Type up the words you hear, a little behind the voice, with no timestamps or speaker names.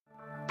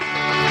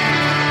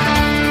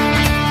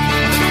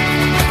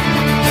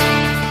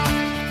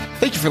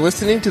Thank you for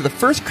listening to the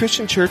First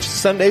Christian Church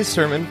Sunday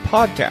Sermon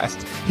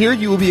Podcast. Here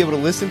you will be able to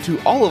listen to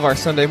all of our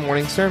Sunday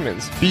morning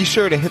sermons. Be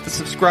sure to hit the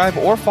subscribe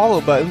or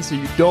follow button so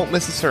you don't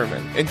miss a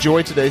sermon.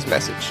 Enjoy today's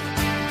message.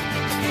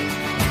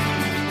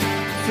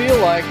 Feel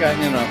like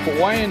I'm in a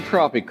Hawaiian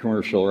Tropic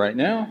commercial right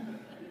now.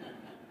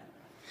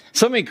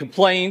 Somebody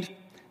complained,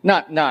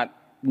 not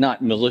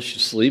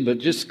maliciously, but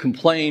just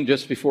complained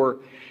just before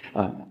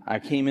I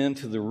came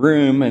into the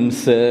room and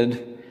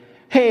said,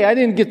 "Hey, I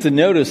didn't get to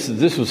notice that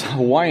this was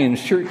Hawaiian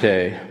Shirt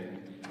Day."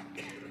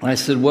 I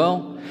said,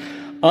 "Well,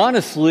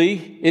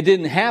 honestly, it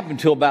didn't happen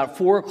until about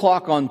 4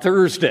 o'clock on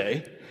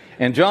Thursday."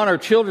 And John, our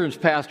children's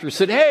pastor,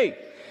 said, "Hey,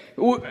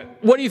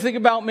 what do you think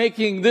about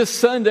making this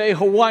Sunday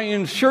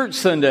Hawaiian Shirt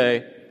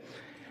Sunday?"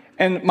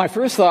 And my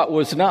first thought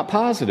was not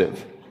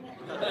positive.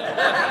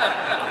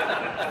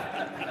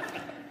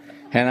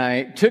 And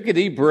I took a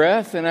deep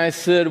breath and I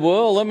said,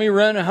 "Well, let me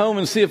run home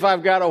and see if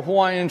I've got a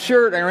Hawaiian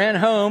shirt." I ran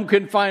home,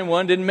 couldn't find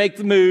one, didn't make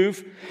the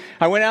move.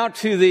 I went out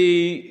to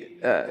the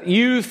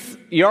youth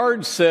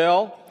yard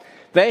sale.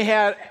 They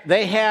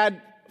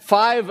had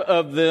 5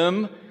 of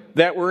them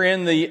that were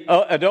in the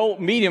adult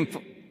medium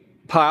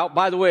pile.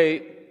 By the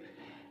way,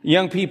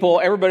 young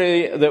people,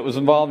 everybody that was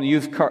involved in the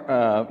youth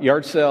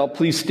yard sale,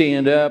 please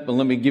stand up and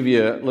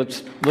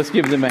let's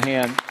give them a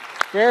hand.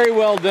 Very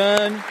well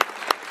done.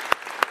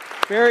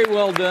 Very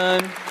well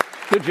done.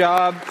 Good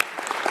job.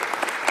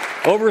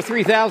 Over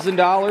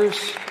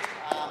 $3,000?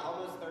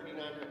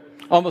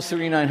 Almost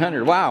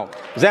 $3,900. Wow.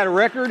 Is that a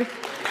record?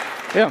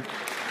 Yeah.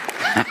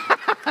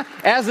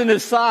 As an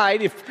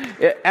aside,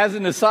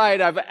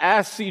 I've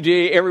asked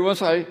CJ every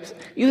once in a while,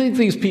 "You think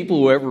these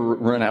people will ever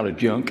run out of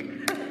junk?"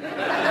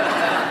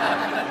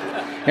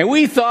 And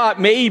we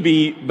thought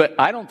maybe, but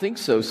I don't think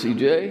so,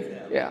 CJ.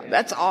 Yeah,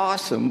 that's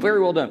awesome.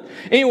 Very well done.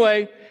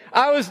 Anyway,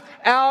 I was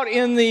out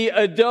in the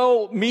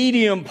adult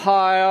medium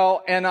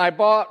pile, and I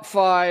bought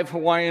 5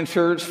 Hawaiian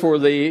shirts for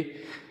the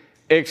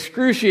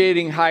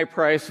excruciating high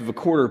price of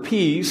 $0.25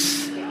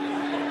 piece.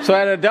 So I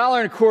had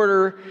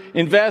 $1.25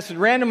 invested,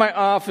 ran to my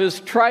office,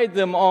 tried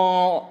them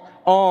all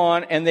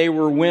on, and they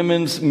were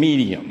women's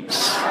mediums.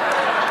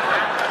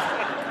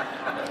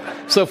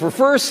 So for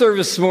first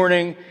service this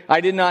morning,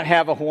 I did not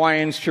have a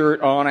Hawaiian shirt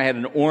on. I had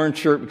an orange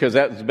shirt because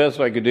that was the best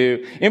I could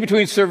do. In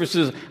between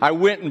services, I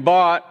went and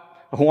bought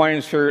a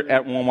Hawaiian shirt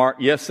at Walmart.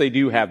 Yes, they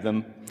do have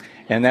them,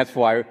 and that's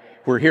why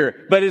we're here.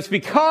 But it's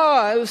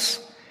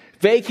because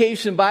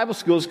Vacation Bible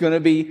School is going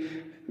to be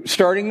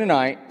starting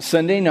tonight,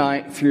 Sunday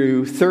night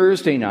through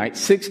Thursday night,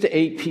 6 to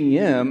 8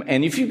 p.m.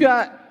 And if you've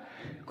got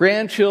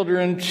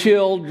grandchildren,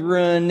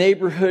 children,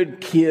 neighborhood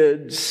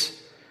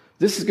kids,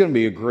 this is going to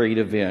be a great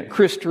event.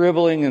 Chris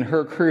Dribbling and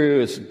her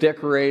crew is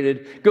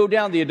decorated. Go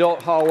down the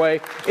adult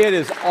hallway. It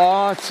is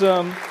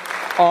awesome,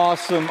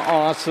 awesome,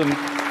 awesome.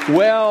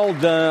 Well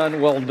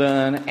done, well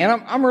done.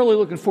 And I'm really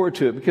looking forward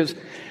to it because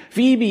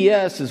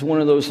VBS is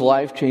one of those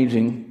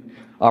life-changing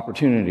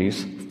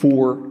opportunities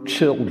for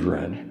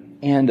children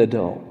and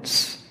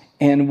adults.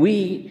 And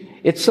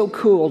it's so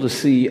cool to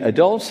see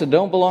adults that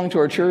don't belong to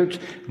our church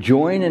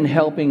join in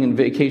helping in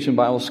Vacation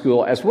Bible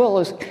School, as well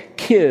as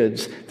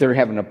kids that are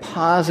having a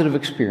positive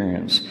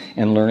experience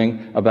and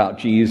learning about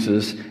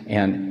Jesus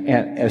and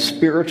a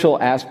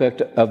spiritual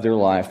aspect of their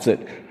life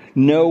that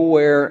no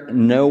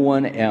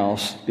one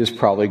else is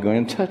probably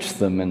going to touch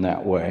them in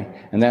that way.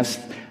 And that's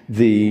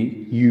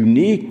the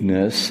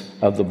uniqueness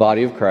of the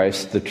body of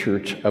Christ, the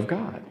Church of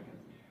God.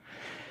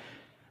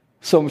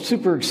 So I'm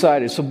super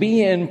excited. So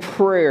be in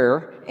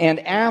prayer. And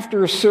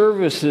after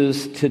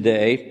services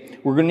today,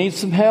 we're going to need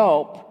some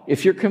help.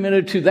 If you're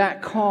committed to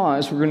that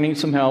cause, we're going to need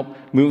some help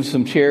move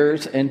some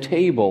chairs and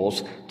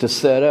tables to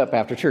set up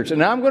after church.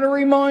 And I'm going to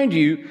remind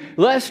you,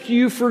 lest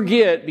you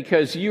forget,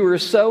 because you are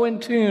so in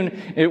tune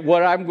at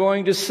what I'm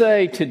going to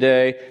say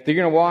today, that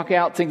you're going to walk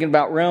out thinking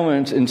about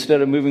Romans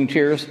instead of moving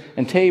chairs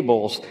and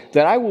tables,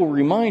 that I will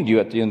remind you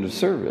at the end of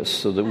service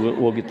so that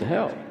we'll get the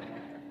help.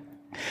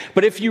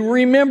 But if you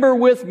remember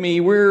with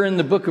me, we're in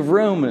the book of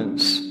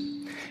Romans.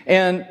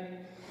 And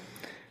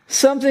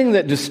something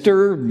that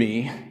disturbed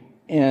me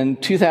in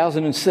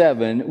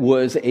 2007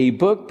 was a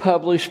book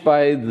published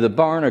by the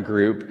Barna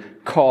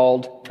Group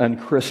called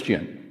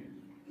Unchristian.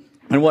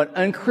 And what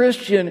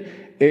Unchristian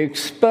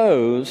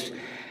exposed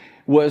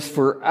was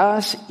for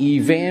us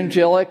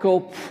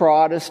evangelical,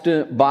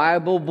 Protestant,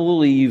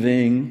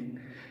 Bible-believing,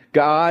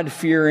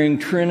 God-fearing,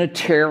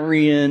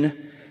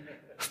 Trinitarian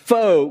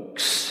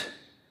folks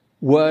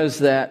was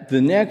that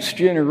the next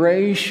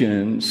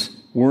generations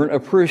weren't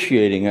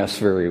appreciating us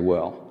very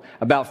well.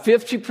 About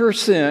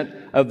 50%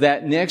 of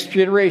that next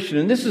generation,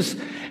 and this is,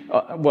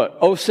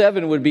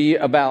 07 would be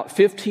about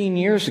 15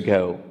 years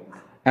ago.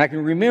 And I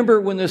can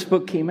remember when this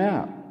book came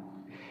out.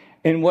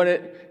 And what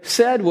it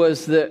said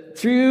was that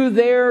through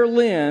their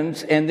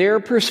lens and their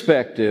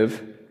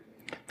perspective,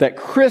 that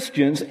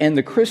Christians and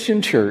the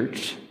Christian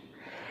church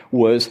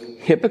was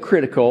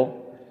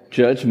hypocritical,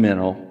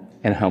 judgmental,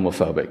 and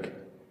homophobic.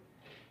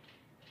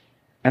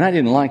 And I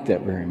didn't like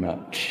that very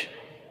much,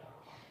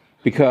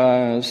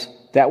 because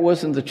that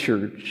wasn't the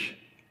church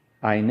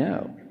I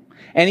know.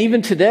 And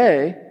even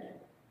today,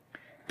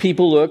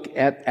 people look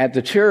at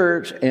the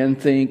church and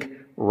think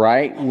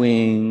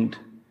right-winged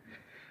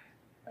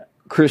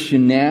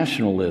Christian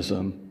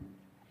nationalism,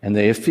 and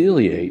they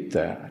affiliate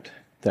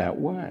that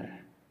way.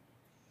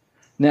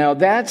 Now,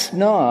 that's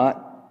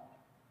not,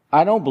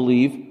 I don't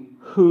believe,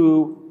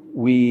 who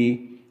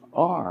we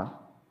are.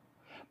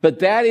 But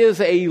that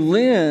is a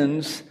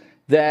lens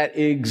that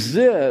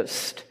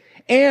exists.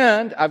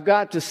 And I've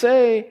got to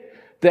say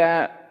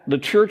that the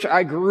church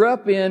I grew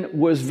up in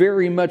was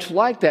very much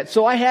like that.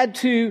 So I had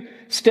to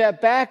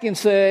step back and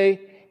say,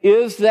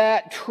 is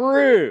that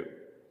true?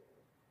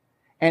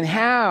 And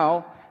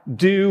how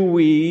do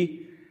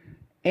we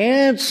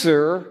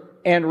answer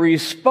and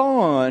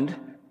respond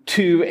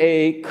to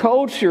a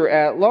culture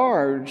at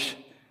large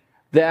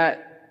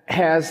that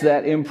has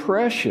that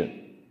impression?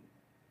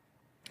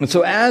 And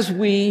so as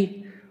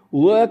we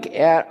look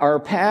at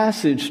our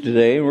passage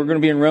today, and we're going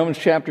to be in Romans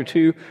chapter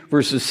 2,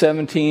 verses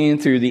 17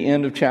 through the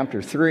end of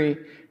chapter 3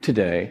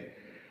 today,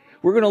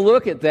 we're going to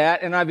look at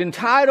that, and I've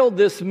entitled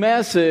this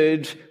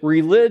message,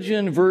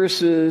 Religion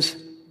versus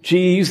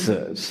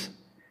Jesus,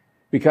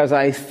 because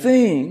I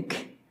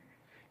think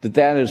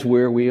that is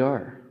where we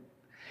are.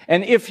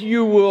 And if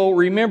you will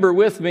remember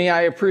with me,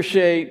 I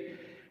appreciate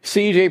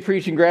CJ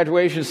preaching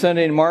graduation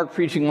Sunday and Mark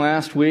preaching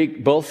last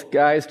week. Both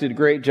guys did a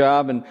great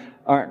job, and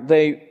aren't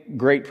they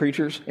great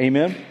preachers?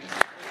 Amen?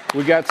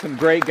 We got some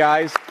great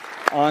guys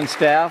on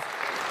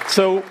staff.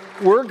 So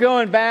we're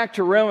going back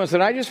to Romans,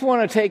 and I just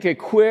want to make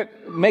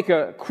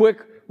a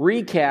quick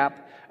recap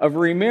of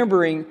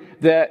remembering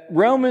that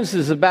Romans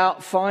is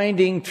about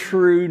finding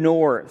true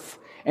north.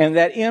 And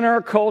that in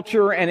our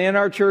culture and in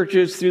our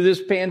churches through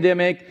this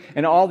pandemic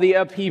and all the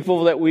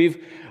upheaval that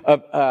we've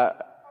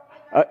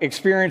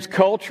experienced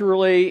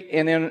culturally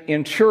and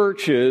in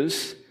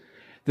churches,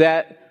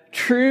 that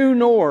true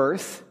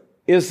north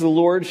is the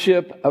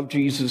lordship of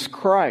Jesus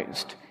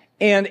Christ.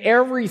 And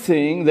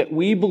everything that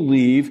we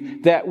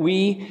believe, that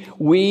we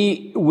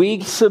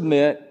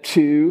submit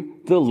to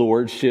the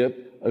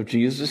lordship of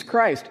Jesus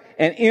Christ.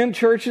 And in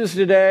churches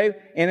today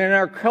and in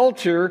our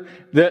culture,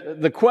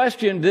 the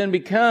question then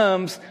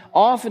becomes,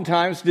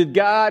 oftentimes, did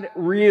God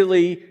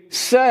really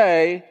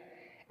say,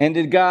 and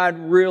did God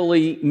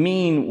really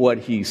mean what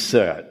He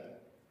said?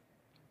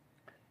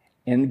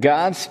 And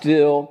God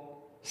still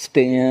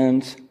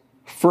stands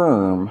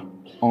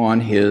firm on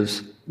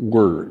His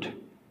word.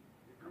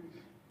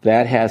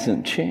 That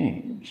hasn't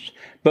changed.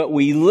 But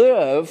we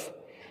live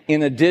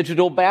in a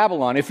digital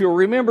Babylon. If you'll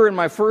remember in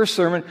my first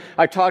sermon,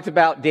 I talked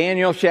about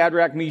Daniel,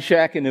 Shadrach,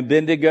 Meshach, and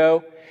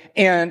Abednego,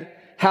 and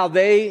how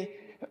they,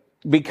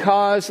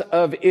 because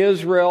of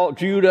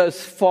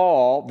Judah's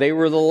fall, they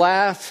were the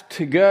last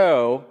to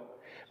go,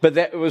 but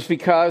that was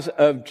because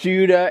of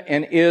Judah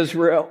and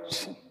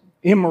Israel's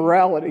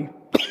immorality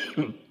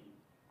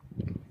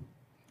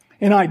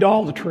and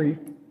idolatry.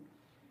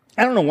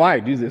 I don't know why I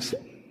do this.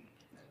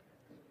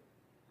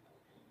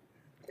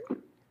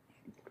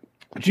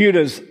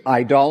 Judah's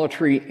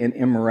idolatry and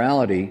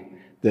immorality,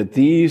 that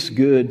these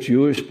good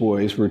Jewish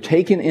boys were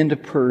taken into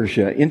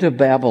Persia, into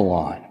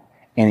Babylon,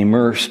 and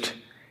immersed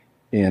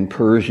in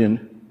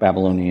Persian,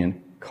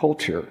 Babylonian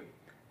culture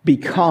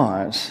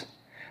because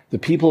the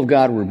people of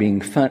God were being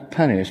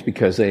punished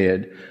because they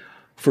had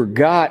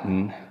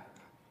forgotten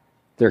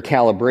their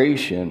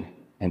calibration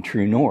and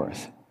true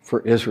north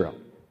for Israel.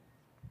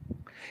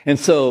 And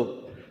so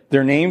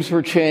their names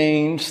were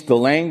changed, the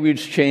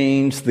language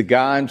changed, the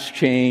gods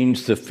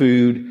changed, the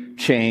food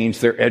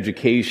changed, their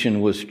education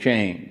was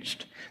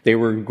changed. They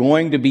were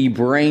going to be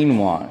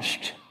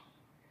brainwashed.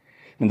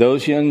 And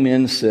those young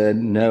men said,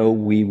 no,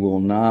 we will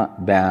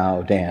not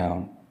bow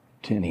down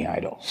to any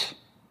idols.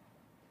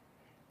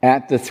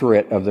 At the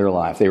threat of their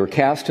life. They were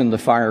cast in the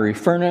fiery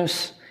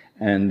furnace,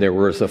 and there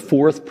was a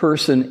fourth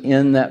person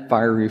in that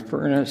fiery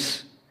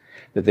furnace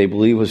that they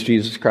believed was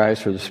Jesus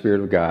Christ or the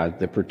Spirit of God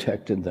that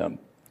protected them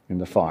in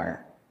the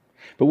fire.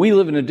 But we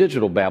live in a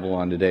digital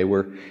Babylon today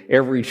where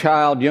every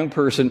child, young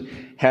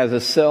person has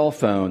a cell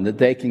phone that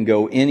they can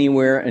go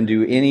anywhere and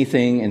do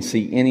anything and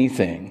see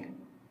anything.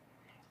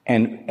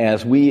 And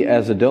as we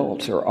as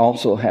adults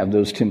also have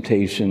those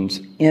temptations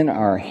in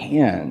our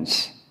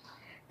hands,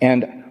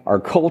 and our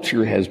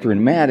culture has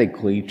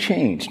dramatically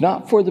changed,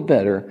 not for the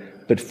better,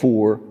 but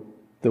for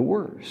the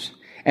worse.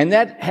 And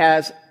that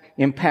has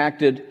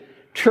impacted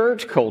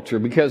church culture,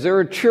 because there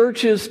are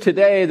churches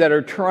today that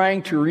are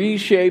trying to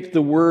reshape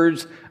the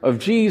words of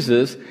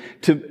Jesus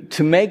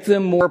to make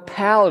them more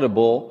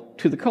palatable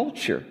to the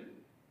culture.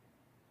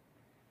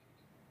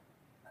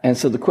 And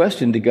so the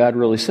question, did God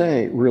really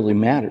say, really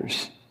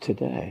matters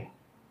today?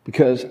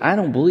 Because I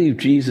don't believe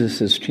Jesus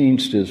has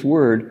changed His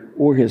word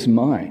or His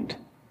mind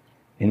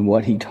in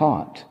what He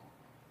taught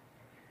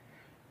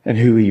and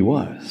who He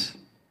was.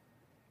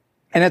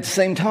 And at the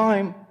same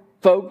time,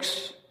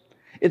 folks,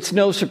 it's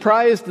no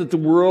surprise that the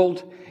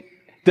world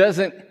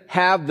doesn't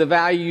have the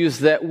values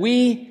that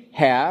we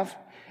have,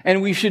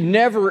 and we should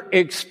never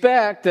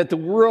expect that the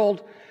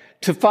world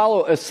to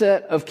follow a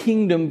set of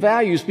kingdom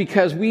values,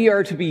 because we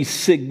are to be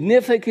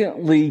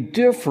significantly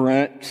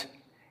different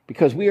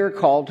because we are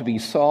called to be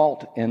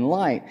salt and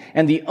light.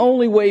 And the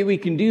only way we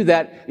can do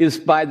that is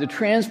by the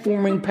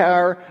transforming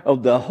power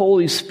of the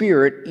Holy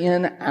Spirit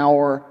in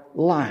our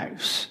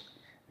lives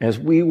as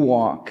we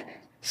walk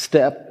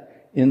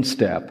step in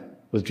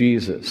step with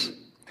Jesus.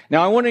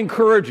 Now, I want to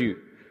encourage you,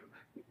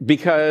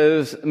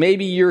 because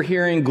maybe you're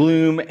hearing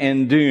gloom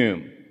and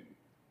doom.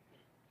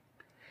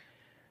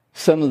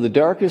 Some of the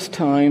darkest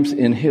times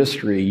in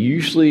history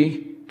usually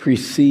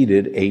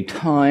preceded a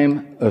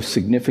time of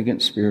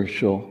significant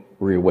spiritual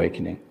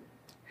reawakening.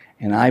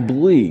 And I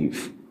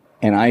believe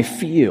and I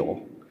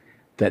feel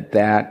that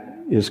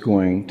that is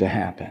going to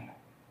happen.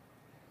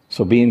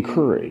 So be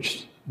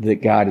encouraged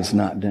that God is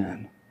not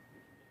done.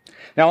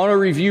 Now, I want to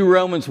review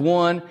Romans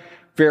 1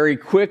 very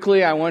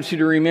quickly. I want you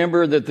to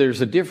remember that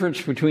there's a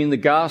difference between the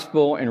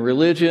gospel and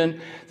religion.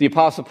 The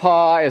Apostle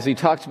Paul, as he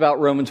talks about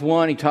Romans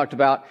 1, he talked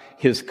about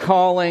his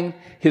calling,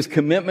 his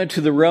commitment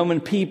to the Roman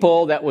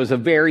people that was a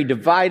very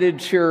divided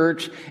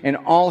church, and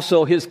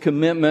also his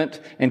commitment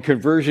and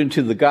conversion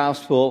to the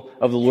gospel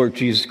of the Lord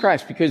Jesus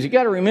Christ. Because you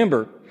got to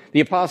remember,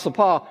 the Apostle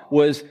Paul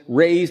was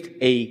raised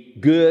a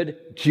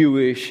good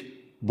Jewish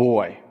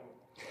boy.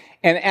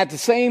 And at the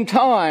same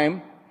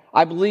time,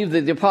 I believe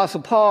that the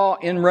Apostle Paul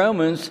in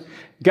Romans,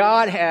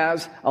 God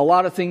has a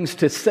lot of things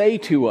to say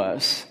to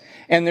us.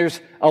 And there's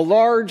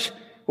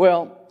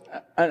an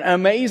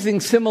amazing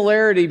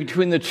similarity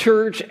between the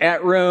church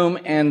at Rome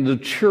and the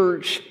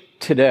church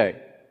today.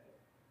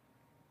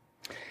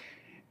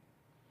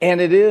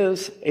 And it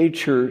is a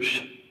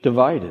church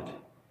divided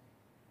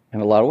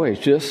in a lot of ways,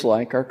 just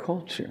like our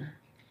culture.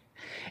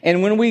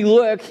 And when we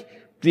look,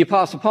 the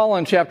Apostle Paul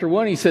in chapter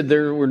 1, he said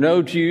there were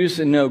no Jews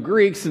and no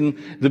Greeks, and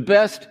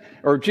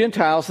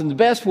Gentiles, and the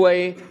best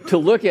way to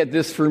look at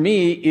this for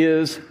me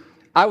is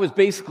I was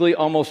basically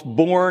almost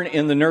born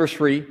in the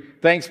nursery,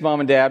 thanks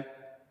Mom and Dad,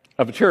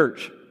 of a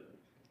church.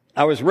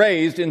 I was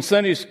raised in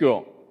Sunday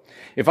school.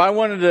 If I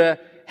wanted to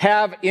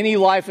have any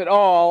life at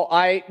all,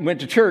 I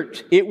went to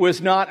church. It was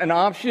not an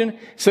option.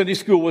 Sunday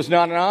school was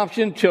not an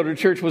option.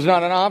 Children's church was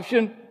not an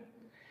option.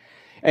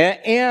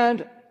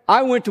 And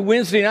I went to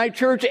Wednesday night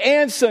church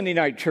and Sunday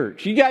night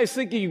church. You guys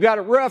think you got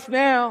it rough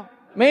now?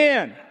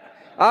 Man,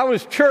 I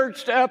was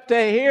churched up to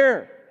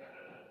here.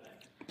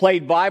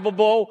 Played Bible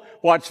Bowl,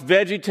 watched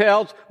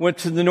VeggieTales, went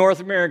to the North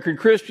American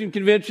Christian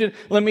Convention.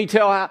 Let me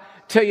tell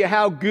you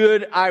how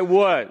good I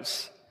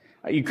was.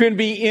 You couldn't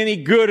be any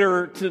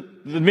gooder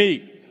than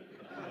me.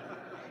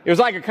 It was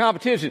like a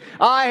competition.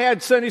 I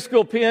had Sunday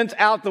school pins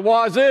out the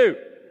wazoo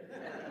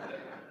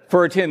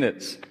for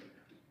attendance.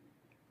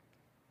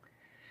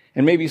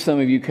 And maybe some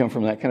of you come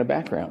from that kind of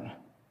background.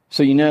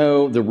 So you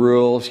know the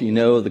rules, you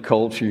know the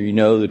culture, you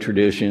know the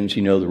traditions,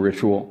 you know the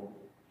ritual,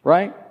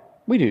 right?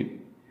 We do.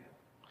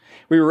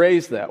 We were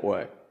raised that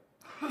way.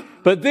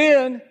 But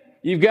then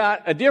you've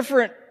got a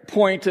different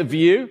point of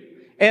view,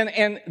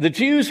 and the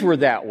Jews were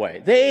that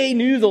way. They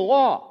knew the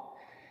law.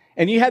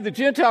 And you had the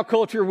Gentile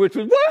culture, which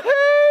was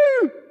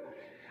woohoo!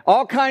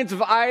 All kinds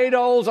of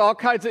idols, all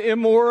kinds of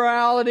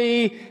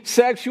immorality,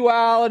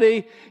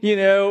 sexuality,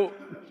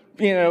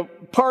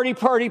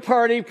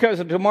 party, because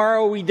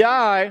tomorrow we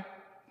die.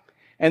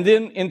 And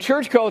then in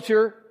church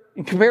culture,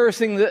 in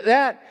comparison to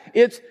that,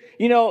 it's,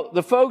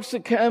 the folks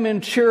that come in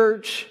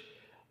church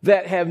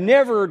that have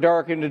never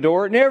darkened a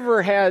door,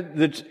 never had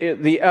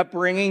the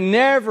upbringing,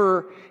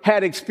 never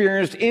had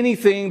experienced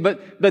anything,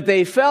 but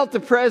they felt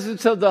the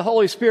presence of the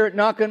Holy Spirit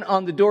knocking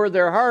on the door of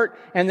their heart,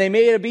 and they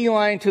made a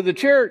beeline to the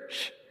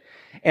church.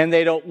 And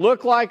they don't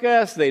look like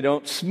us, they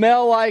don't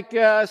smell like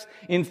us.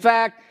 In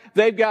fact,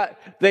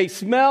 they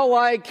smell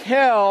like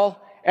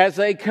hell as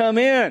they come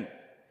in.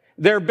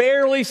 They're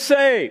barely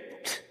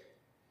saved,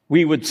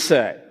 we would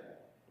say.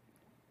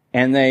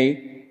 And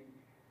they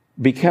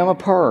become a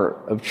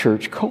part of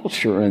church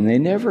culture, and they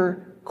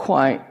never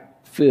quite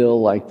feel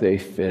like they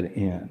fit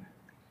in.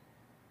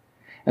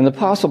 And the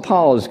Apostle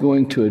Paul is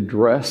going to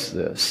address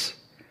this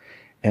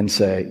and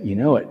say,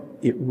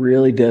 it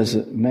really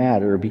doesn't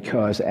matter,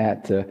 because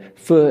at the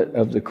foot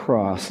of the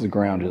cross, the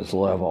ground is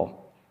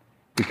level,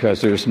 because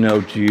there's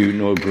no Jew,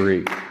 no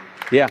Greek.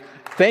 Yeah,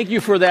 thank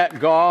you for that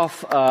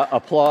golf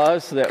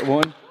applause, that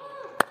one.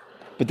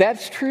 But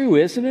that's true,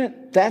 isn't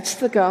it? That's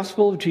the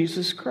gospel of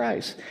Jesus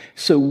Christ.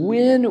 So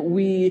when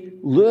we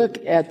look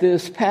at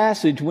this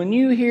passage, when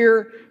you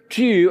hear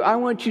Jew, I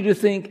want you to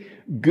think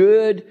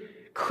good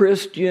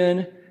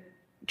Christian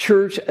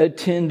church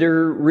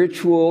attender,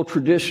 ritual,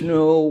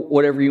 traditional,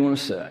 whatever you want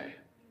to say.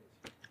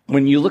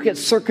 When you look at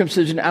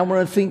circumcision, I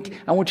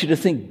want you to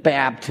think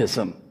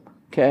baptism.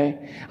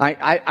 Okay?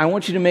 I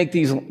want you to make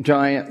these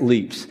giant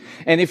leaps.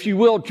 And if you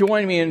will,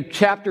 join me in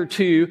chapter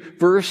 2,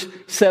 verse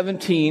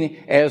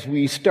 17, as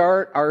we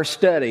start our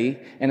study,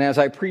 and as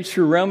I preach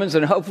through Romans.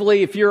 And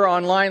hopefully, if you're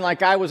online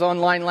like I was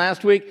online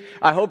last week,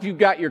 I hope you've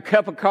got your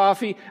cup of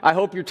coffee. I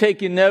hope you're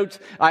taking notes.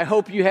 I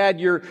hope you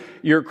had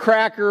your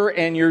cracker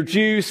and your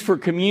juice for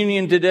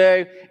communion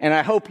today. And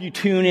I hope you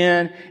tune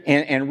in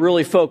and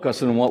really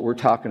focus on what we're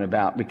talking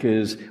about,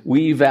 because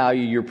we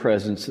value your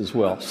presence as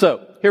well.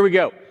 So, here we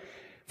go.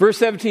 Verse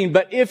 17,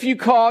 but if you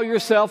call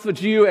yourself a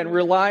Jew and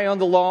rely on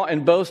the law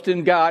and boast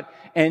in God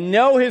and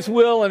know His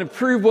will and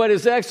approve what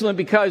is excellent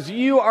because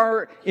you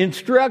are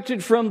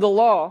instructed from the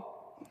law,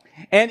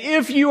 and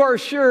if you are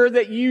sure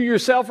that you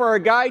yourself are a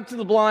guide to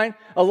the blind,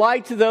 a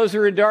light to those who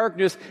are in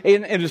darkness,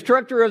 an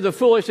instructor of the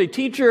foolish, a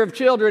teacher of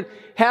children,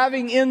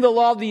 having in the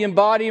law the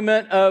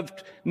embodiment of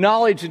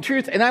knowledge and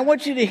truth. And I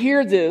want you to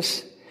hear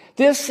this.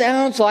 This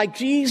sounds like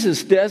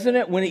Jesus, doesn't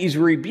it, when He's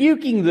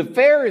rebuking the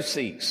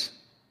Pharisees.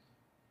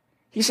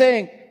 He's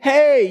saying,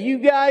 hey, you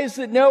guys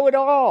that know it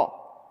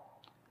all,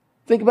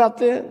 think about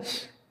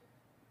this.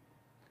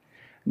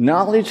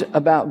 Knowledge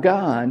about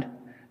God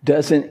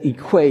doesn't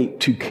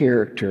equate to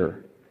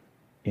character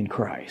in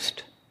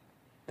Christ,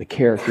 the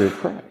character of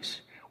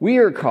Christ. We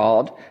are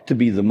called to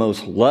be the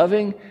most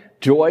loving,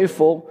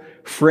 joyful,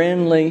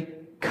 friendly,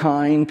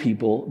 kind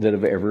people that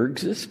have ever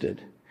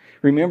existed.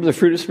 Remember the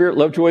fruit of the Spirit: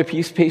 love, joy,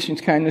 peace,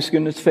 patience, kindness,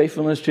 goodness,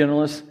 faithfulness,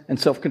 gentleness, and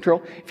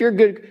self-control. If you're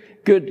a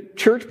good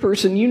church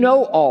person, you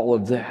know all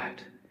of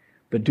that.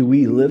 But do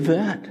we live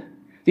that?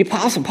 The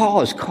Apostle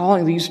Paul is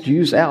calling these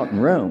Jews out in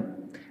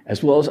Rome,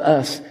 as well as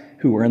us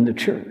who are in the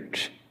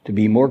church, to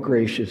be more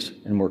gracious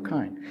and more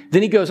kind.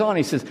 Then he goes on,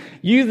 he says,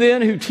 you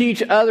then who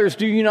teach others,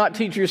 do you not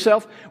teach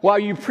yourself? While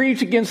you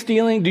preach against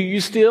stealing, do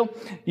you steal?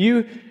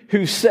 You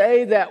who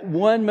say that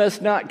one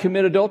must not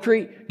commit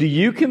adultery, do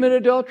you commit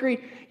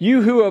adultery?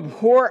 You who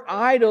abhor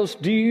idols,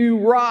 do you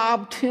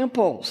rob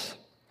temples?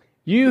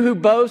 You who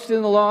boast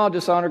in the law,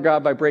 dishonor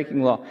God by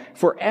breaking law.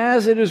 For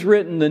as it is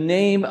written, the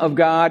name of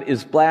God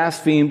is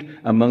blasphemed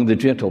among the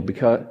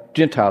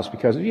Gentiles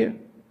because of you.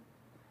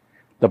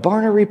 The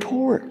Barna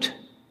Report.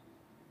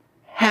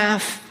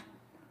 Half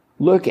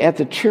look at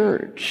the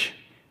church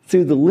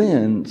through the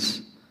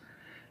lens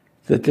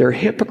that they're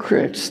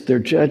hypocrites,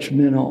 they're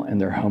judgmental, and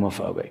they're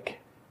homophobic.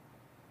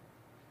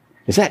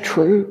 Is that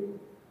true?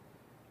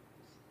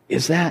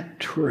 Is that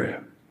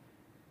true?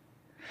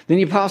 Then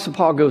the Apostle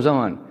Paul goes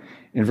on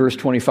in verse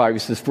 25. He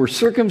says, for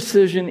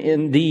circumcision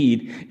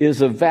indeed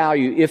is of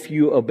value if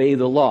you obey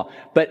the law.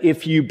 But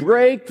if you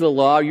break the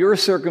law, your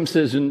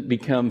circumcision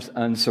becomes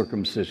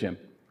uncircumcision.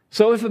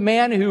 So if a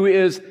man who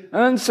is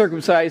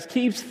uncircumcised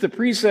keeps the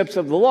precepts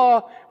of the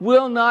law,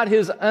 will not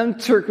his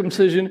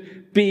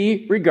uncircumcision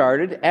be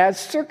regarded as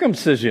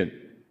circumcision?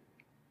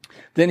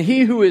 Then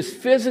he who is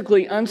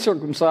physically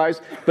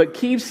uncircumcised but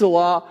keeps the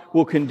law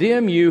will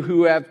condemn you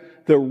who have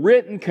the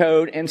written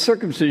code and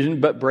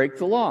circumcision but break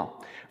the law.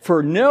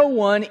 For no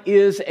one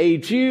is a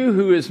Jew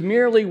who is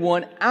merely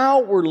one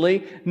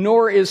outwardly,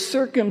 nor is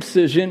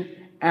circumcision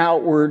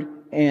outward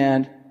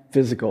and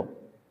physical.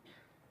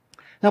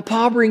 Now,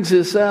 Paul brings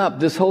this up,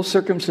 this whole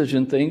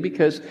circumcision thing,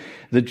 because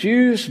the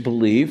Jews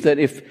believed that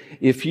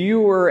if you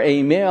were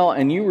a male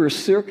and you were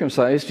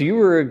circumcised, you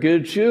were a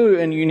good Jew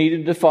and you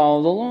needed to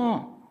follow the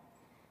law.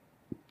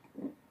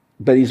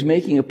 But he's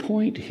making a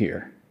point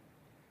here.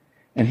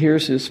 And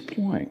here's his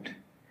point.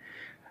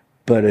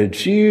 But a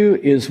Jew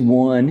is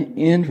one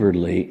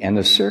inwardly, and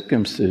the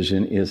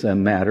circumcision is a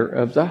matter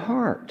of the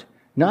heart,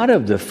 not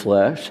of the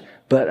flesh,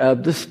 but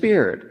of the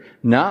Spirit.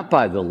 Not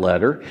by the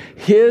letter.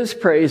 His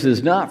praise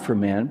is not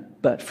from man,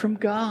 but from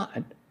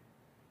God.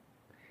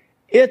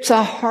 It's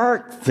a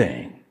heart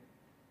thing.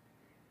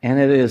 And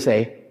it is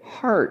a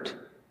heart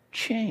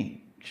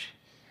change.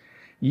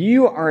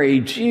 You are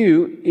a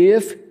Jew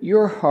if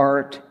your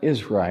heart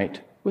is right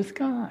with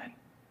God.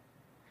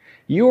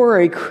 You are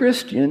a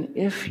Christian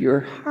if your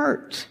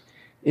heart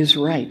is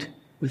right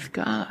with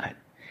God.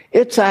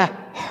 It's a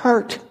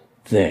heart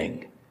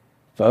thing,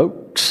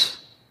 folks.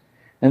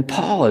 And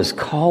Paul is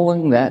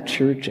calling that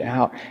church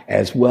out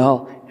as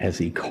well as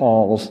he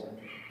calls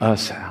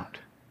us out.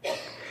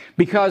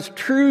 Because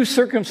true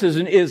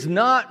circumcision is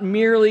not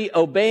merely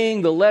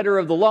obeying the letter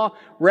of the law.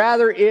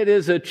 Rather, it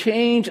is a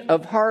change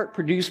of heart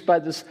produced by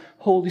the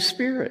Holy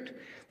Spirit.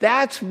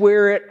 That's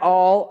where it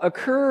all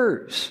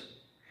occurs.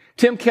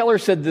 Tim Keller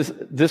said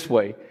this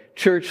way,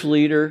 church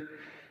leader,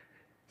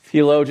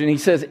 theologian. He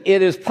says,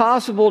 it is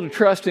possible to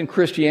trust in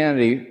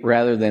Christianity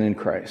rather than in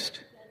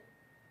Christ.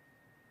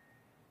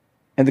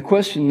 And the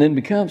question then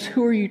becomes,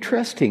 who are you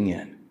trusting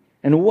in?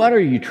 And what are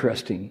you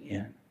trusting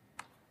in?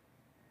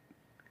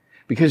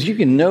 Because you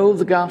can know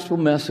the gospel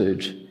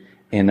message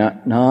and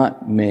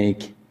not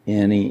make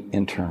any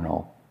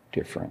internal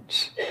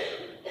difference.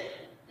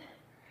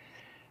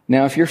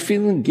 Now, if you're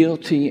feeling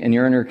guilty and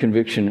you're under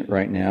conviction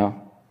right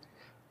now,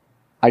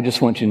 I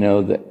just want you to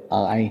know that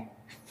I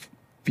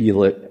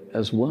feel it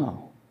as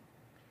well.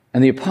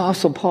 And the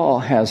Apostle Paul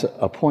has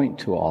a point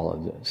to all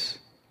of this.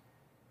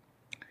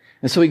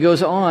 And so he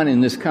goes on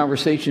in this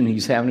conversation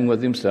he's having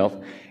with himself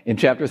in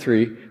chapter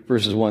 3,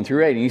 verses 1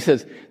 through 8. And he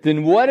says,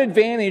 then what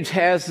advantage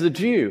has the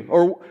Jew?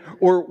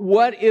 Or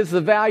what is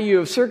the value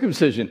of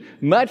circumcision?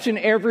 Much in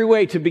every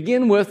way. To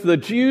begin with, the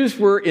Jews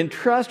were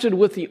entrusted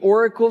with the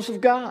oracles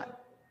of God.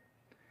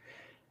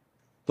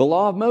 The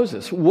law of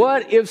Moses.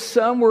 What if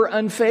some were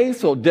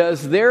unfaithful?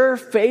 Does their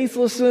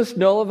faithlessness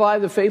nullify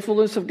the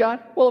faithfulness of God?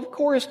 Well, of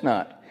course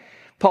not.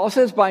 Paul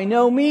says, by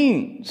no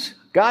means.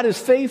 God is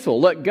faithful.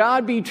 Let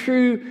God be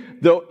true,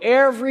 though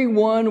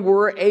everyone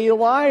were a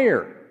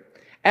liar.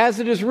 As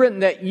it is written,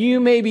 that you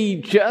may be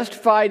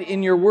justified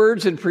in your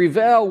words and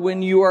prevail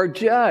when you are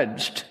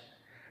judged.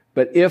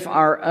 But if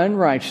our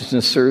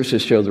unrighteousness serves to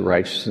show the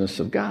righteousness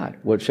of God,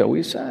 what shall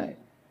we say?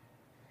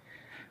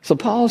 So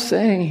Paul's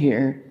saying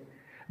here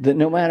that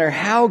no matter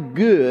how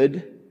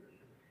good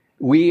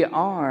we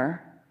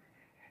are,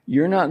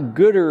 you're not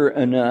gooder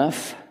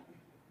enough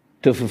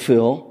to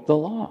fulfill the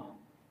law.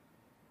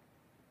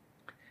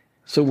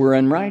 So we're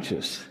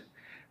unrighteous.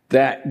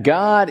 That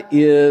God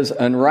is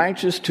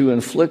unrighteous to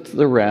inflict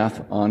the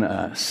wrath on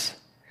us.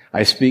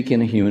 I speak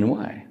in a human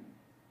way.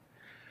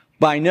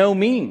 By no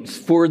means,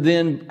 for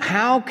then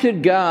how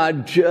could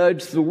God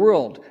judge the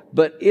world?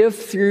 But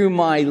if through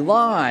my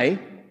lie,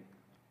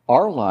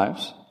 our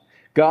lives,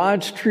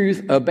 God's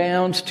truth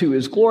abounds to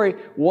his glory,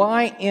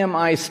 why am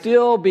I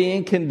still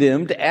being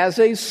condemned as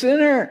a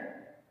sinner?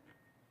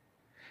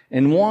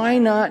 And why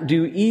not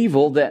do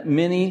evil that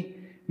many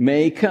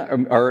may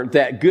come, or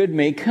that good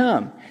may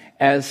come,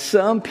 as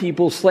some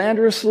people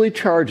slanderously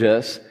charge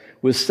us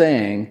with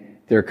saying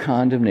their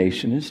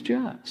condemnation is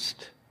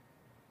just?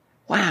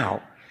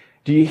 Wow.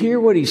 Do you hear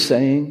what he's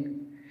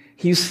saying?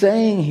 He's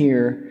saying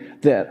here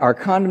that our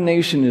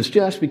condemnation is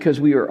just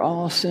because we are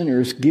all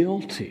sinners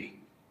guilty.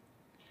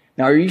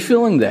 Now, are you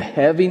feeling the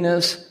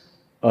heaviness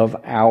of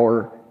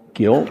our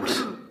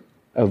guilt,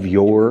 of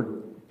your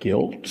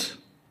guilt?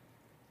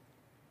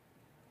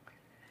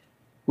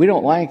 We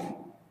don't like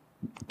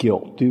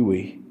guilt, do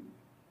we?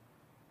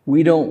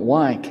 We don't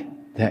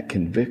like that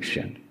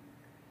conviction.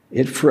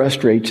 It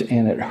frustrates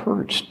and it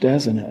hurts,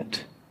 doesn't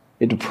it?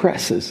 It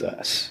depresses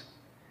us.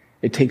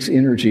 It takes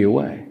energy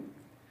away.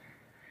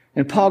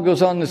 And Paul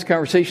goes on in this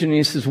conversation and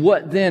he says,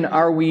 what then?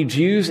 Are we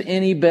Jews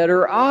any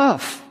better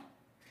off?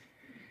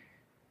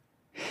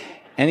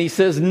 And he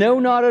says, no,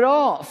 not at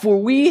all. For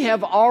we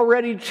have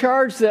already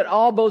charged that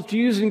all, both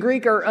Jews and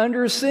Greek, are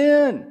under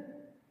sin.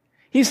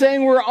 He's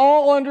saying we're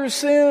all under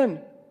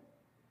sin.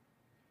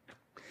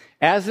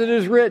 As it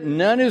is written,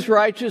 none is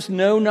righteous,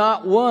 no,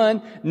 not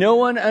one. No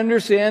one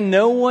understands,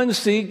 no one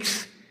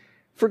seeks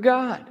for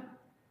God.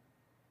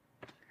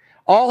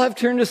 All have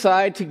turned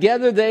aside.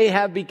 Together they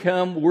have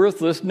become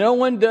worthless. No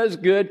one does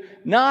good,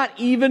 not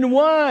even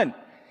one.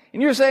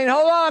 And you're saying,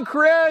 hold on,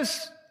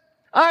 Chris.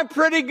 I'm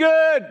pretty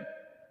good.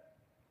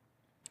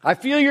 I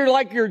feel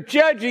you're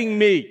judging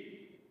me,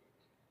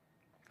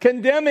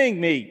 condemning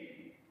me.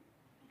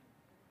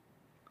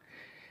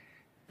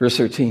 Verse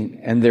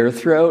 13, and their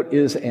throat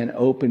is an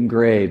open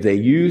grave. They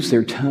use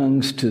their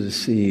tongues to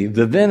deceive.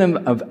 The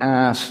venom of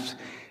asps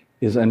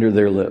is under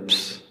their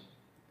lips.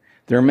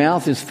 Their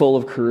mouth is full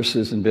of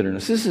curses and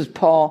bitterness. This is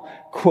Paul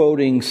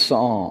quoting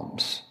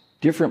Psalms,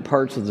 different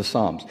parts of the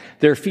Psalms.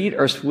 Their feet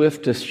are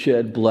swift to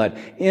shed blood.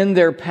 In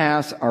their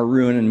paths are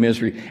ruin and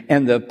misery.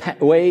 And the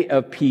way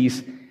of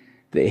peace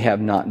they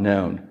have not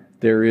known.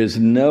 There is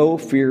no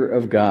fear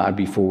of God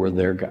before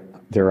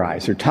their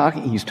eyes.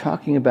 He's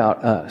talking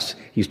about us.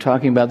 He's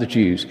talking about the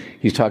Jews.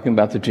 He's talking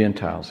about the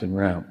Gentiles in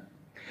Rome.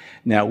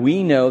 Now,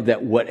 we know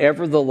that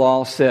whatever the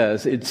law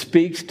says, it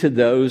speaks to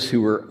those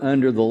who are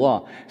under the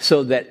law,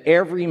 so that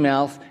every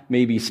mouth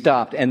may be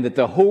stopped and that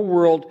the whole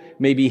world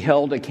may be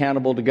held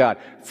accountable to God.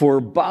 For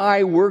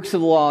by works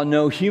of the law,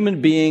 no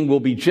human being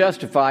will be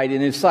justified in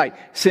his sight,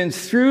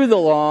 since through the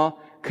law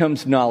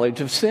comes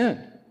knowledge of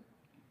sin.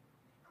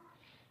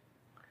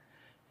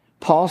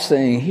 Paul's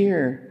saying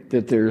here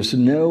that there's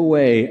no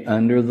way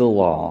under the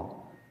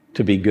law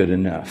to be good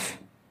enough,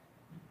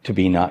 to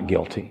be not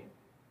guilty.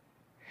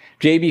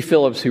 J.B.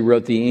 Phillips, who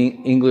wrote the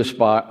English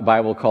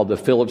Bible called the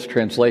Phillips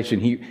Translation,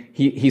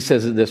 he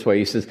says it this way.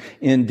 He says,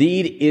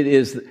 indeed, it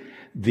is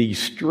the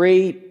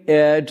straight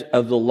edge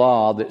of the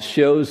law that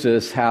shows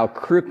us how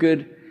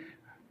crooked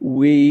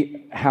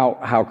we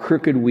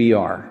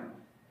are.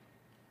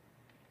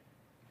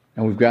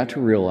 And we've got to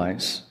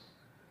realize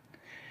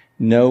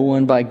no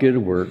one by good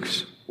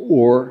works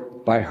or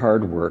by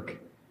hard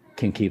work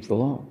can keep the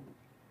law.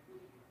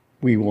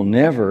 We will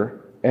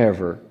never,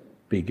 ever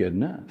be good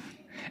enough.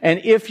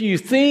 And if you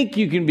think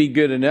you can be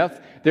good enough,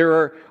 there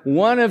are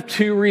one of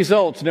two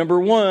results. Number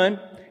one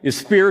is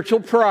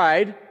spiritual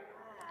pride.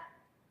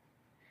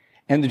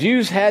 And the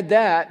Jews had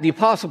that. The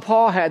Apostle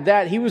Paul had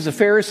that. He was the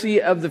Pharisee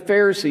of the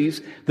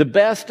Pharisees, the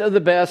best of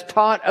the best,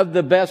 taught of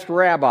the best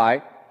rabbi.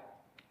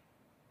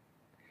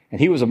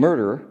 And he was a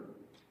murderer.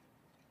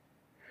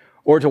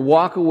 Or to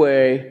walk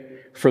away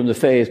from the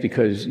faith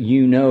because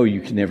you know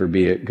you can never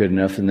be good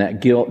enough, and that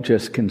guilt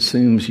just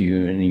consumes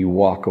you and you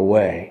walk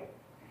away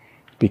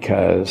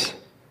because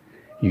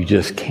you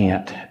just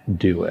can't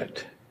do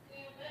it.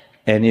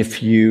 And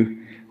if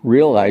you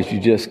realize you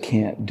just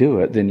can't do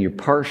it, then you're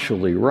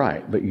partially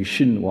right, but you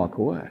shouldn't walk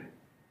away.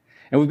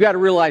 And we've got to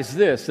realize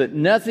this, that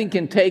nothing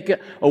can take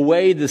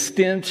away the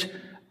stench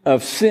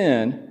of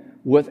sin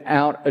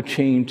without a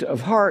change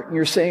of heart. And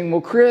you're saying,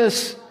 well,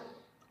 Chris,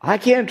 I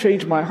can't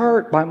change my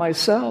heart by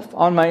myself,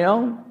 on my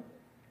own.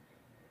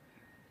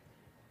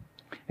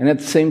 And at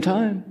the same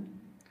time,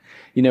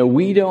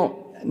 we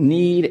don't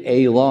need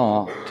a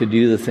law to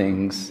do the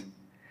things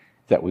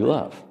that we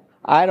love.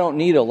 I don't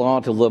need a law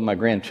to love my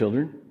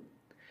grandchildren.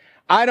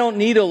 I don't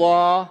need a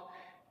law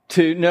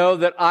to know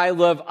that I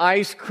love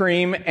ice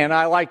cream and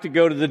I like to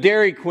go to the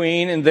Dairy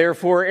Queen, and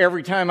therefore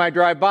every time I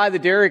drive by the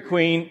Dairy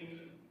Queen,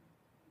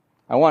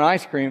 I want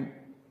ice cream.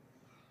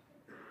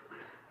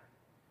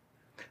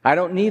 I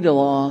don't need a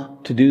law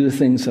to do the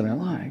things that I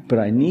like, but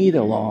I need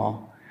a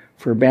law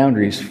for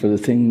boundaries for the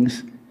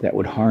things that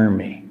would harm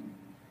me,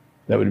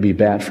 that would be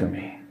bad for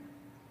me.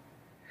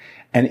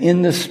 And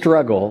in the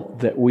struggle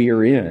that we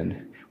are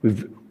in,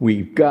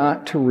 we've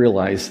got to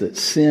realize that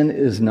sin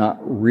is not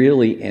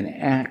really an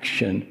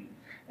action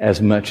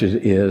as much as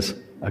it is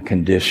a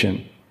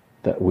condition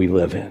that we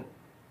live in.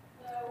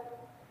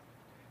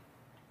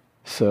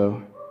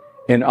 So,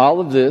 in all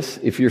of this,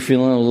 if you're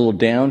feeling a little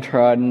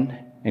downtrodden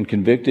and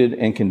convicted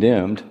and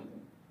condemned,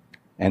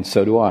 and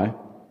so do I,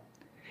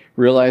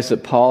 realize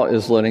that Paul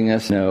is letting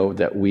us know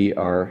that we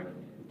are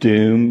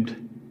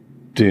doomed,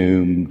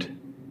 doomed,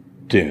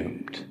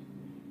 doomed.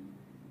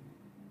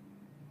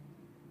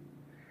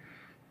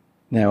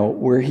 Now,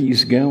 where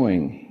he's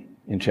going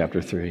in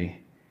chapter 3,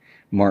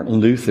 Martin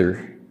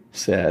Luther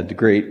said, the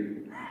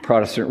great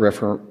Protestant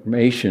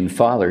Reformation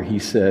father,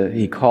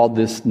 he called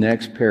this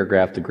next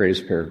paragraph the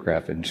greatest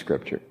paragraph in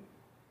Scripture.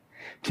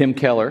 Tim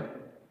Keller,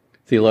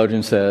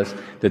 theologian, says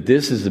that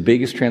this is the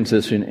biggest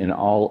transition in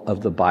all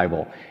of the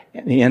Bible.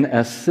 And in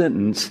a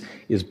sentence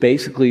is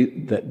basically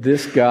that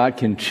this God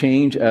can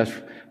change us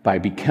by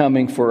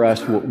becoming for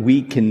us what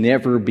we can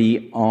never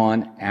be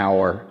on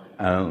our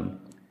own,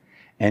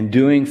 and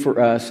doing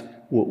for us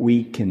what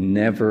we can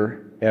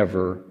never,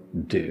 ever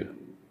do.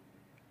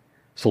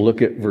 So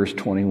look at verse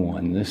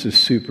 21. This is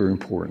super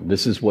important.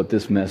 This is what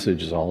this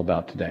message is all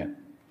about today.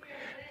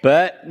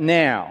 But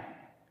now,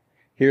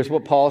 here's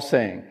what Paul's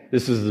saying.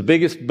 This is the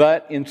biggest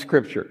but in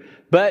Scripture.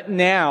 But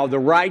now the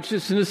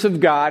righteousness of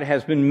God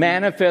has been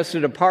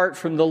manifested apart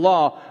from the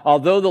law.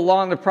 Although the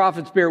law and the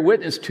prophets bear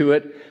witness to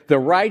it, the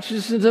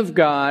righteousness of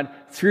God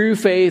through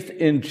faith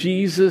in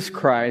Jesus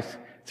Christ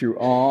through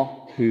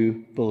all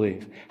who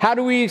believe. How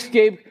do we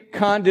escape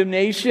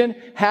condemnation?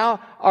 How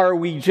are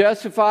we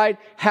justified?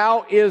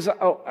 How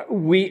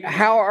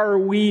are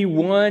we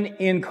one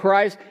in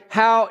Christ?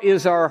 How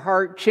is our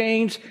heart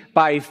changed?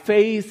 By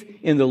faith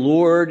in the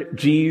Lord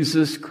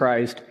Jesus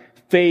Christ.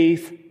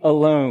 Faith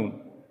alone.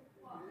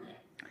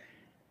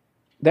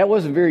 That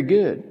wasn't very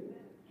good.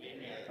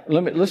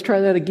 Let's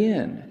try that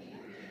again.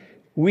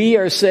 We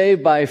are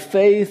saved by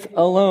faith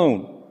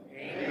alone.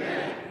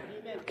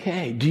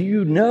 Okay, do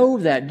you know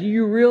that? Do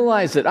you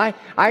realize that?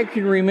 I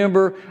can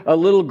remember a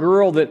little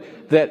girl that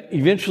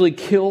eventually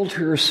killed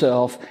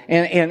herself,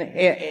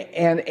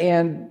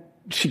 and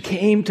she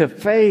came to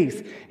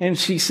faith, and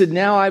she said,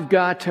 now I've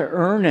got to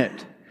earn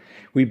it.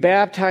 We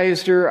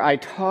baptized her. I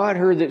taught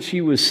her that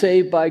she was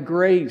saved by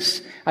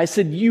grace. I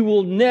said, you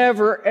will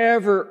never,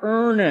 ever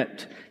earn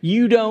it.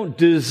 You don't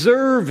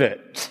deserve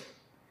it.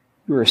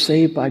 You are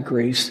saved by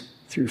grace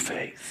through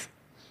faith.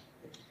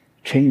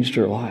 Changed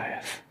her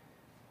life.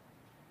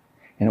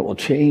 And it will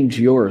change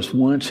yours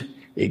once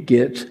it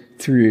gets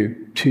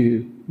through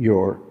to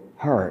your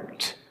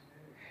heart.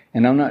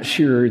 And I'm not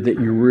sure that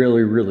you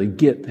really, really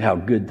get how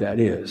good that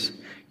is.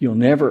 You'll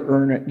never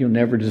earn it. You'll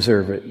never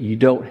deserve it. You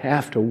don't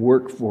have to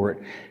work for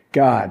it.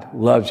 God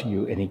loves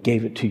you, and He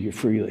gave it to you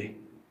freely.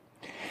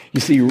 You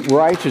see,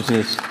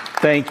 righteousness,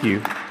 thank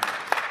you.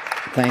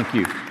 Thank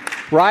you.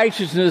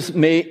 Righteousness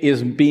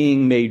is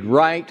being made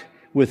right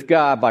with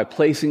God by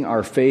placing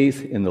our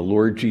faith in the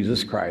Lord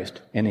Jesus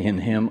Christ and in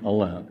Him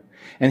alone.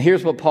 And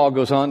here's what Paul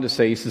goes on to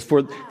say. He says,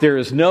 for there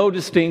is no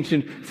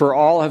distinction, for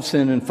all have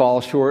sinned and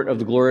fall short of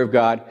the glory of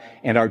God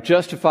and are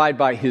justified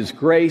by His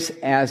grace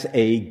as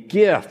a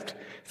gift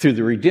through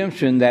the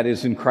redemption that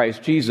is in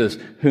Christ Jesus,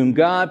 whom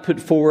God put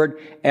forward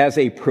as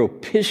a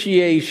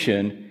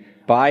propitiation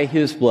by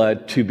His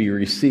blood to be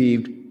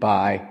received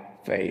by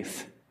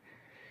faith.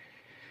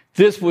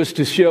 This was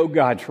to show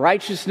God's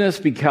righteousness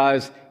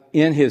because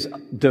in His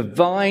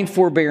divine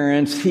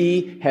forbearance,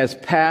 He has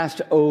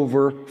passed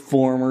over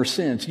former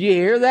sins. You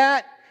hear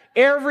that?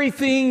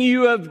 Everything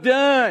you have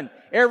done,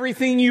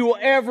 everything you will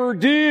ever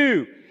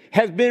do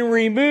has been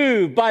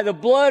removed by the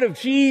blood of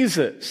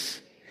Jesus.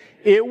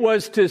 It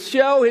was to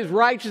show His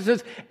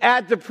righteousness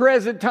at the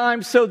present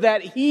time so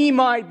that He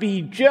might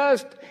be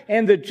just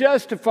and the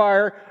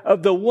justifier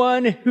of the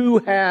one who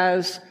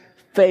has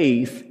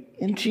faith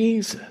in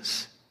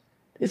Jesus.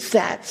 It's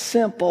that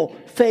simple.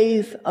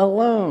 Faith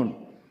alone.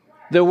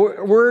 The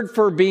word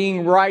for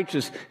being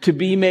righteous, to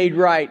be made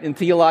right in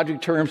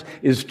theological terms,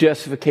 is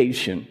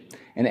justification.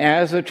 And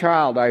as a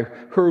child, I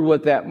heard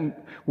what that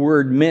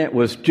word meant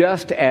was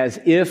just as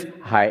if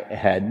I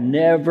had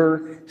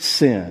never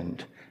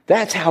sinned.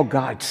 That's how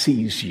God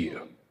sees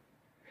you.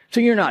 So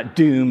you're not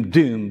doomed.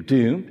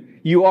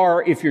 You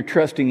are if you're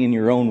trusting in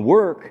your own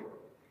work.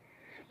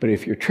 But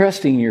if you're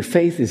trusting, your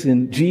faith is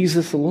in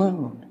Jesus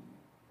alone.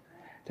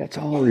 That's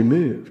all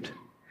removed.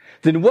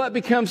 Then what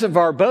becomes of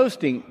our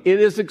boasting? It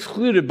is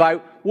excluded by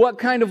what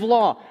kind of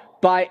law?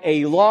 By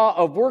a law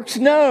of works?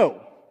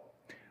 No.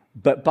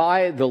 but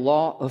by the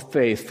law of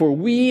faith. For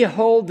we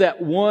hold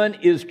that one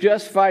is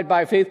justified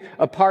by faith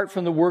apart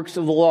from the works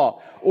of the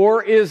law.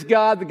 Or is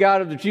God the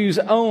God of the Jews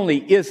only?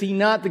 Is he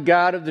not the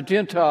God of the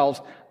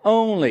Gentiles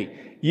only?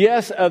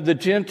 Yes, of the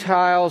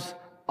Gentiles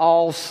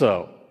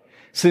also.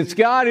 Since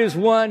God is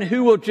one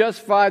who will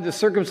justify the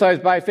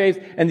circumcised by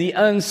faith and the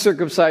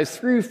uncircumcised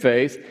through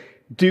faith,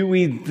 do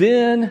we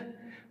then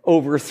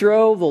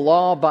overthrow the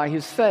law by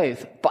his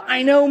faith?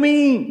 By no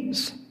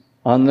means.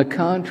 On the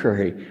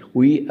contrary,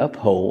 we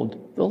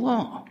uphold the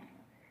law.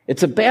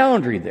 It's a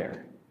boundary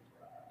there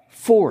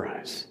for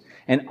us.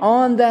 And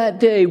on that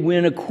day,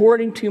 when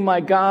according to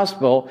my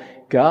gospel,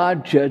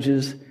 God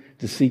judges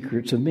the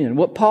secrets of men.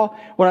 What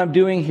I'm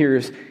doing here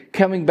is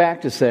coming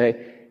back to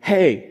say,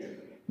 hey,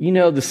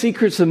 the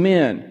secrets of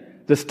men,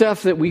 the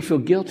stuff that we feel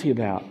guilty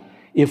about,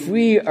 if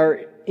we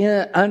are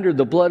under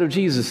the blood of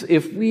Jesus,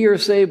 if we are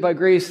saved by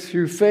grace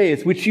through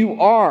faith, which you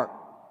are,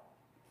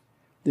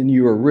 then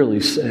you are really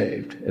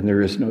saved and there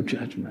is no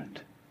judgment,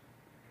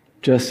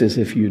 just as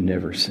if you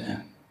never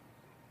sinned.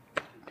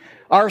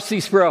 R.C.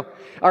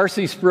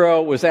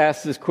 Sproul was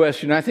asked this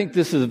question. I think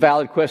this is a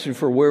valid question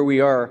for where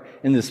we are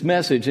in this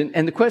message.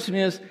 And the question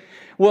is,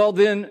 well,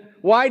 then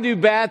why do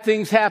bad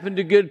things happen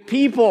to good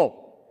people?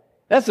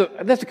 That's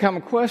a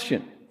common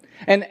question.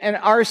 And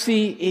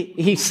R.C.,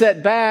 he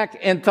sat back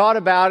and thought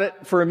about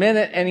it for a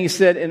minute, and he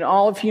said, in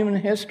all of human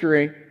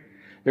history,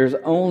 there's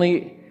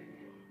only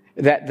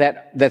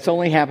that's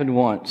only happened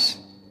once,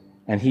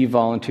 and he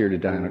volunteered to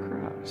die on a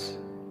cross.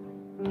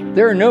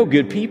 There are no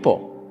good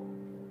people,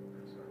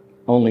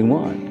 only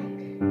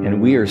one,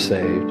 and we are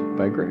saved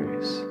by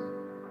grace.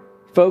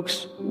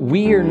 Folks,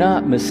 we are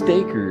not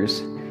mistakers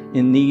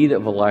in need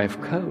of a life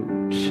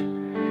coach.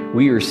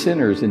 We are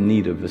sinners in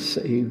need of a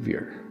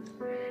Savior.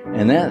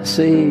 And that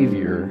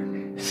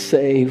Savior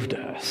saved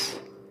us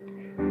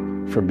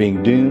from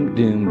being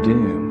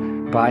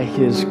doomed by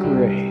His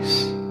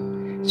grace.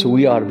 So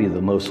we ought to be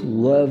the most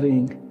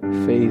loving,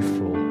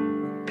 faithful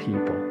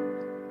people.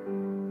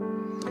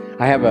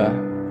 I have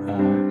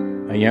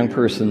a young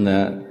person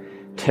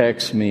that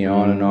texts me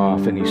on and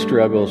off, and he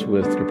struggles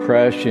with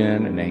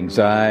depression and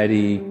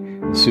anxiety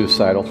and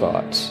suicidal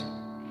thoughts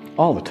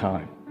all the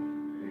time.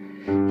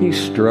 He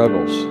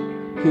struggles.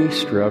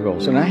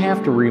 And I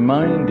have to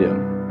remind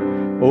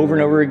him over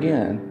and over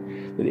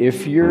again that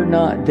if you're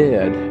not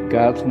dead,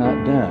 God's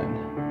not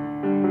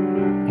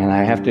done. And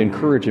I have to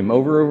encourage him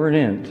over and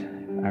over.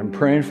 I'm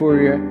praying for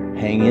you.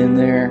 Hang in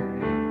there.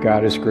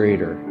 God is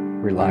greater.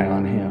 Rely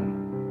on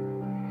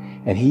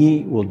Him. And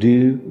He will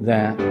do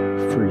that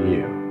for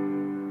you.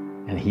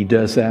 And He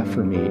does that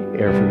for me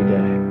every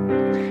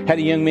day. Had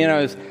a young man,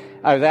 I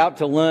was out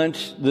to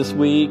lunch this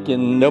week,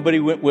 and nobody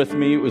went with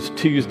me. It was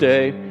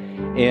Tuesday.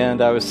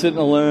 And I was sitting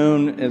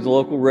alone at the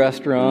local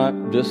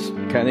restaurant, just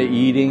kind of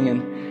eating.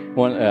 And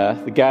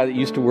the guy that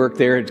used to work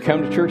there had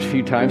come to church a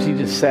few times. He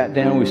just sat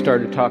down. We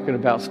started talking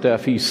about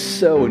stuff. He's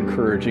so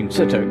encouraging,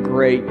 such a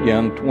great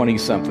young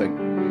 20-something.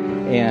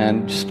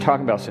 And just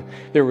talking about stuff.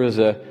 There was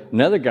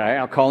another guy,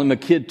 I'll call him a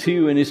kid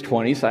too, in his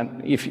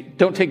 20s. If you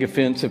don't take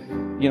offense,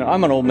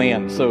 I'm an old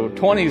man, so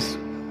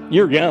 20s,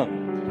 you're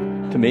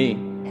young to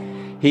me.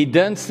 He'd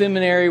done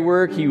seminary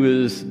work. He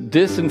was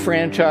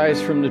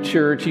disenfranchised from the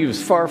church. He was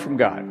far from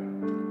God.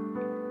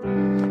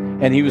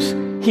 And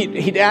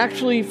he'd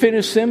actually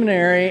finished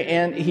seminary,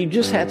 and he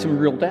just had some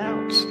real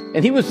doubts.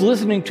 And he was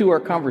listening to our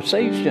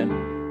conversation.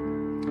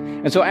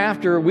 And so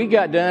after we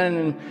got done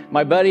and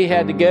my buddy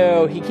had to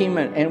go, he came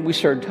in and we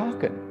started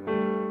talking.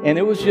 And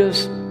it was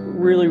just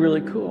really,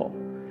 really cool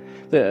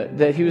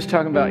that he was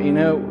talking about,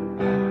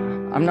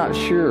 I'm not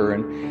sure.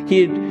 And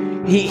he'd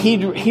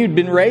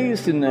been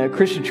raised in the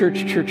Christian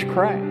Church of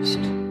Christ,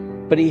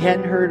 but he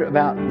hadn't heard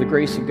about the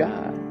grace of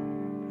God.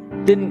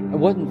 It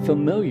wasn't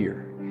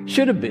familiar.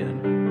 Should have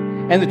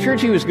been. And the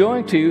church he was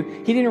going to,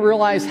 he didn't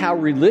realize how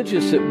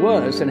religious it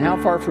was and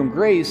how far from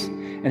grace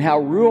and how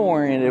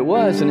rule-oriented it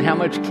was and how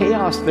much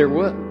chaos there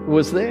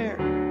was there.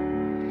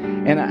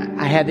 And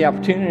I had the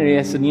opportunity.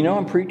 I said,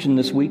 I'm preaching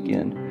this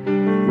weekend,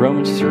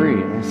 Romans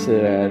 3. And I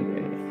said,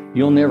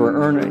 you'll never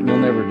earn it. You'll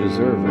never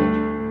deserve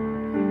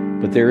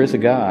it. But there is a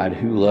God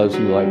who loves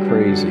you like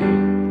crazy,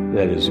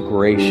 that is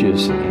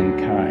gracious and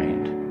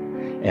kind.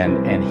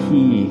 And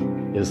He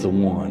is the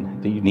one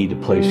that you need to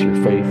place your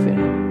faith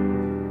in.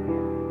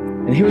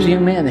 And he was a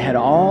young man that had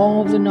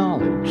all the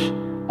knowledge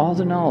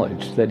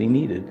that he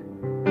needed.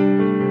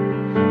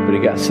 But he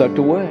got sucked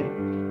away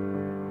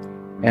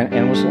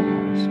and was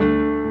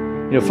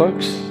lost.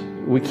 Folks,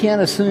 we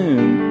can't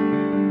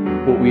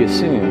assume what we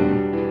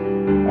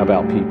assume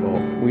about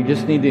people. We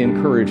just need to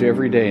encourage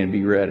every day and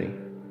be ready.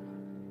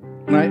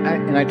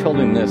 And I told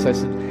him this. I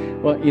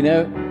said, well,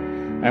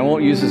 I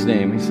won't use his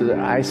name.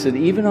 I said,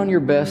 even on your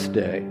best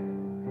day,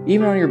 you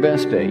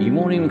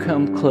won't even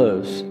come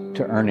close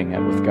to earning it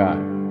with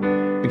God.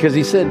 Because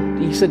he said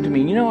to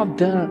me, I've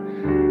done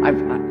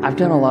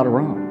a lot of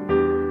wrong.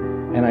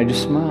 And I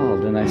just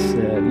smiled and I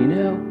said,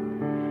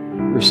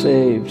 we're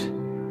saved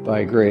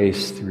by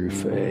grace through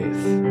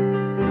faith.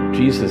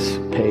 Jesus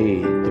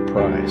paid the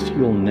price.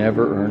 You'll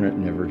never earn it,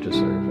 never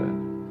deserve it.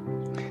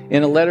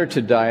 In a letter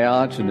to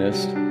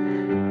Diogenes,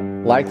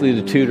 likely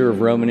the tutor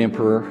of Roman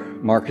Emperor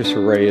Marcus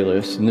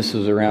Aurelius, and this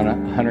was around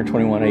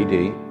 121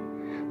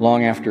 AD,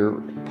 long after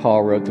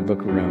Paul wrote the book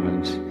of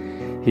Romans,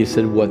 he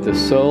said, what the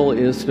soul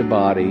is to the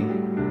body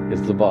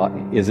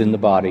is in the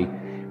body.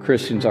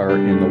 Christians are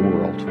in the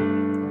world.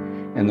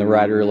 And the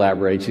writer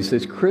elaborates. He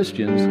says,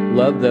 Christians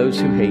love those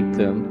who hate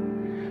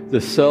them.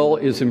 The soul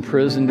is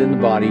imprisoned in the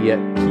body, yet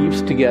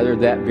keeps together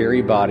that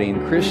very body.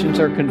 And Christians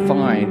are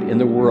confined in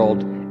the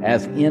world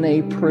as in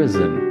a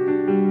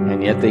prison,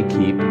 and yet they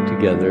keep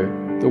together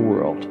the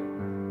world.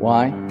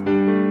 Why?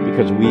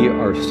 Because we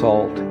are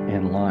salt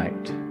and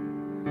light.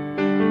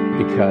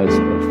 Because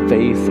of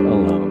faith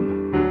alone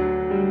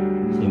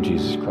in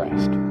Jesus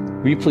Christ.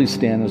 Will you please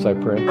stand as I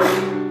pray?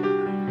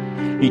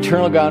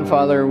 Eternal God and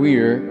Father, we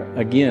are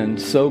again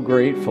so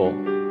grateful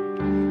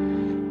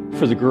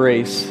for the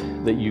grace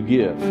that you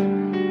give.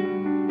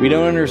 We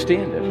don't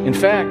understand it. In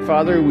fact,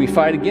 Father, we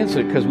fight against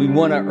it because we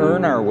want to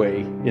earn our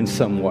way in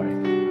some way.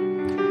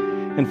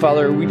 And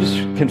Father, we just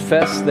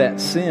confess that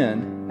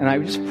sin, and I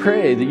just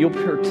pray that you'll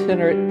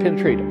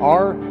penetrate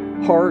our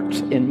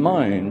hearts and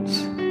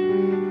minds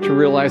to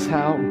realize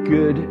how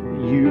good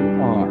you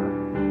are,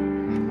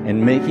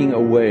 and making a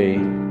way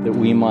that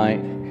we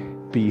might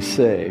be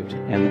saved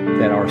and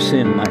that our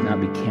sin might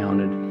not be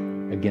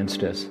counted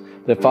against us.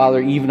 That, Father,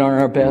 even on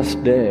our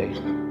best day,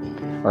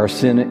 our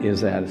sin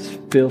is as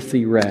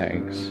filthy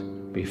rags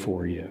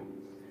before you.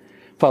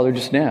 Father,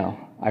 just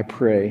now, I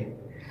pray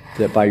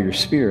that by your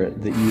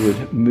Spirit that you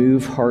would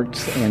move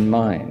hearts and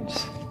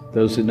minds.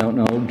 Those that don't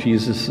know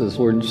Jesus as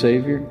Lord and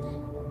Savior,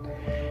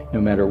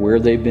 no matter where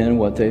they've been,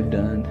 what they've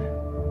done,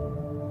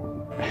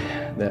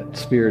 that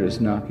Spirit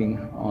is knocking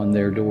on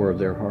their door of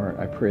their heart.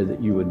 I pray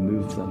that you would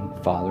move them,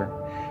 Father.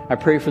 I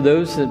pray for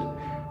those that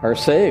are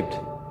saved,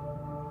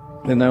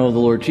 that know the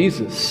Lord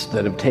Jesus,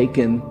 that have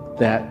taken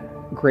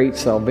that great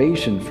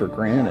salvation for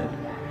granted,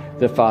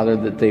 that, Father,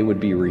 that they would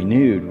be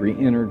renewed,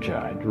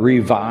 re-energized,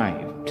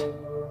 revived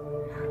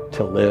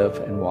to live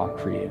and walk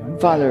for you.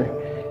 And Father,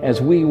 as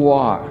we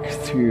walk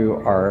through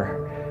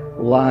our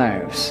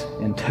lives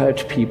and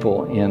touch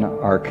people in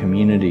our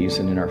communities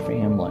and in our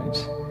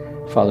families,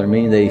 Father,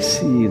 may they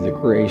see the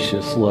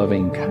gracious,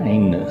 loving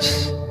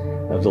kindness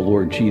of the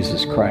Lord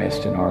Jesus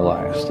Christ in our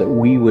lives, that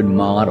we would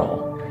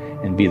model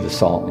and be the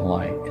salt and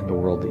light in the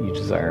world that you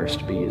desire us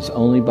to be. It's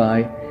only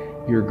by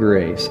your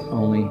grace,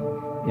 only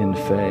in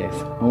faith,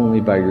 only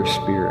by your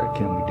Spirit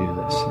can we do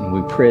this. And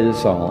we pray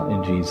this all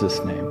in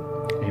Jesus' name.